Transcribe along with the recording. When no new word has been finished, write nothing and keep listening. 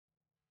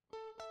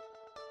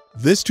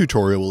This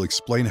tutorial will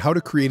explain how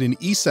to create an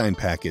e-sign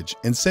package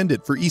and send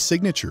it for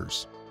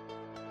e-signatures.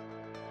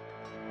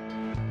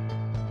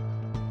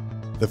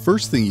 The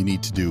first thing you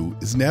need to do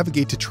is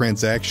navigate to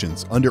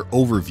Transactions under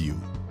Overview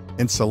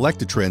and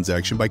select a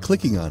transaction by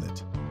clicking on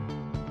it.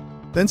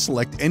 Then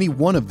select any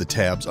one of the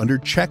tabs under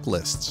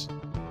Checklists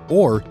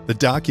or the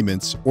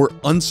Documents or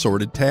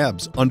Unsorted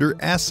tabs under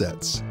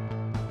Assets.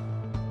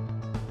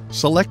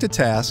 Select a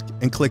task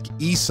and click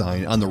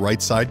eSign on the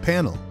right side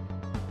panel.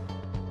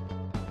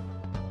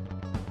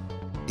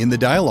 In the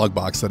dialog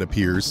box that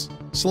appears,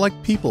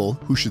 select people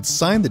who should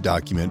sign the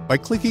document by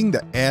clicking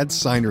the Add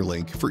Signer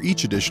link for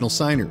each additional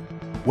signer.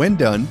 When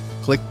done,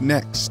 click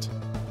Next.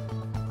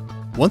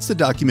 Once the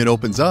document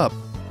opens up,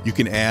 you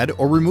can add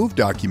or remove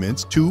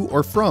documents to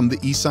or from the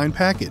eSign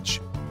package,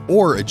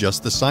 or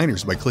adjust the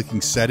signers by clicking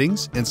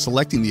Settings and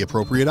selecting the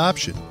appropriate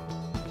option.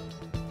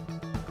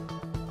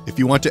 If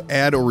you want to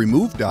add or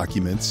remove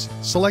documents,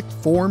 select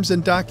Forms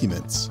and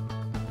Documents.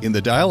 In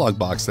the dialog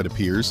box that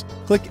appears,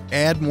 click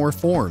Add More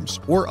Forms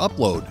or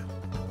Upload.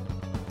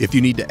 If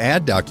you need to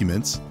add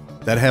documents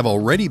that have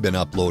already been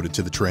uploaded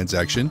to the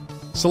transaction,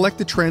 select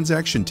the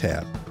Transaction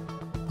tab.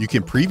 You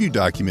can preview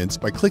documents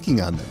by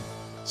clicking on them.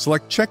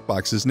 Select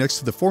checkboxes next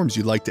to the forms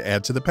you'd like to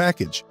add to the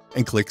package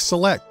and click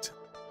Select.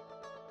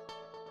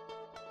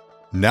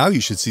 Now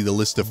you should see the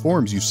list of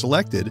forms you've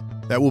selected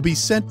that will be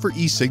sent for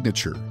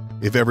e-signature.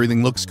 If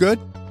everything looks good,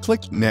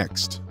 click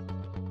Next.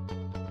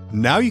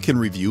 Now you can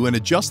review and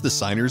adjust the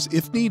signers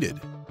if needed.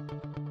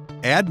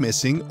 Add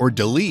missing or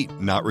delete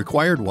not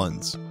required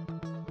ones.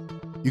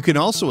 You can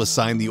also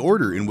assign the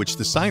order in which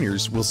the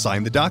signers will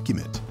sign the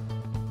document.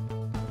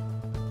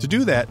 To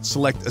do that,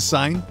 select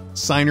Assign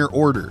Signer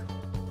Order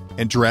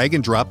and drag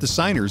and drop the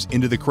signers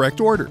into the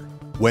correct order.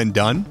 When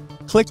done,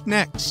 click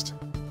Next.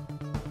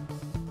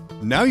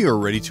 Now you are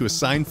ready to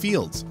assign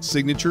fields,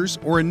 signatures,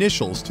 or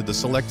initials to the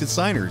selected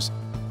signers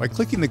by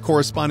clicking the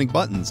corresponding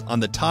buttons on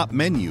the top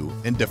menu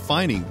and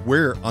defining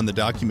where on the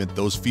document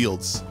those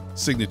fields,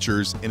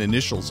 signatures, and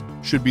initials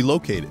should be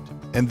located,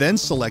 and then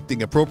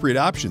selecting appropriate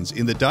options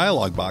in the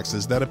dialog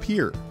boxes that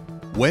appear.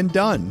 When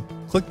done,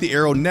 click the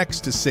arrow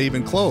next to Save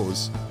and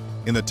Close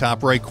in the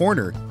top right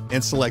corner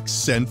and select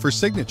Send for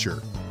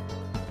Signature.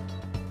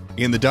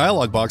 In the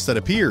dialog box that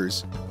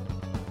appears,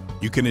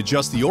 you can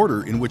adjust the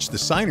order in which the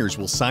signers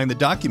will sign the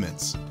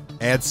documents,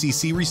 add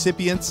CC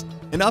recipients,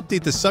 and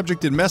update the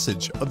subject and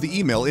message of the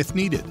email if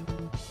needed.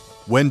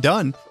 When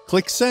done,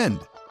 click Send.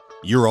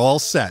 You're all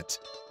set.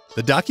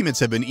 The documents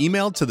have been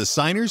emailed to the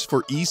signers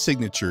for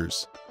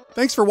e-signatures.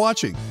 Thanks for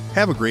watching.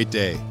 Have a great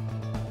day.